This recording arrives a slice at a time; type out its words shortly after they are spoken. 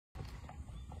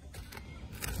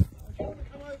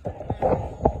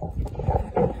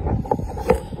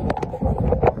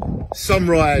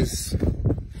Sunrise.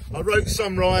 I wrote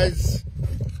Sunrise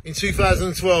in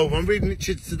 2012. I'm reading it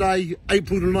to you today,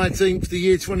 April the 19th, the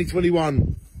year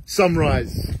 2021.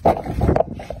 Sunrise.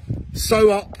 So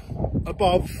up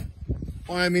above,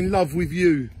 I am in love with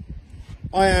you.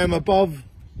 I am above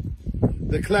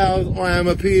the cloud, I am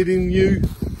appeared in you.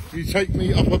 You take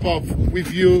me up above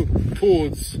with your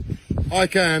chords. I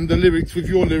can, the lyrics with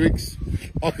your lyrics,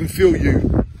 I can feel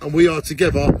you, and we are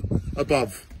together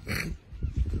above.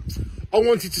 I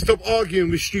wanted to stop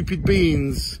arguing with stupid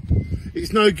beings.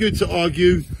 It's no good to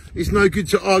argue. It's no good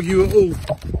to argue at all.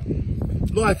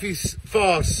 Life is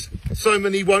fast. So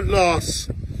many won't last.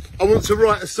 I want to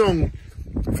write a song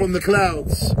from the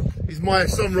clouds. It's my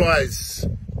sunrise.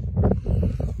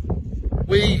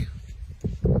 We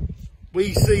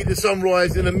see the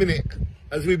sunrise in a minute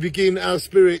as we begin our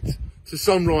spirit to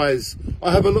sunrise.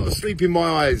 I have a lot of sleep in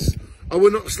my eyes. I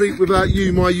will not sleep without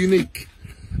you, my unique.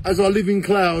 As I live in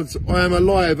clouds, I am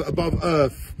alive above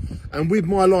earth, and with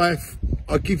my life,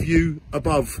 I give you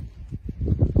above.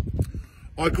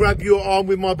 I grab your arm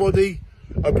with my body,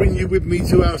 I bring you with me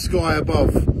to our sky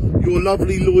above. You're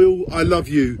lovely, loyal, I love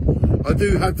you. I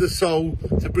do have the soul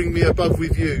to bring me above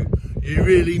with you. You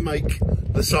really make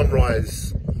the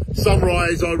sunrise.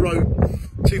 Sunrise I wrote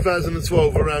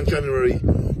 2012 around January.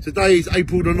 Today is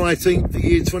April the 19th, the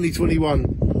year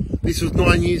 2021. This was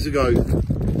 9 years ago.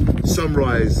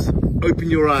 Sunrise, open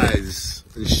your eyes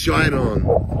and shine on.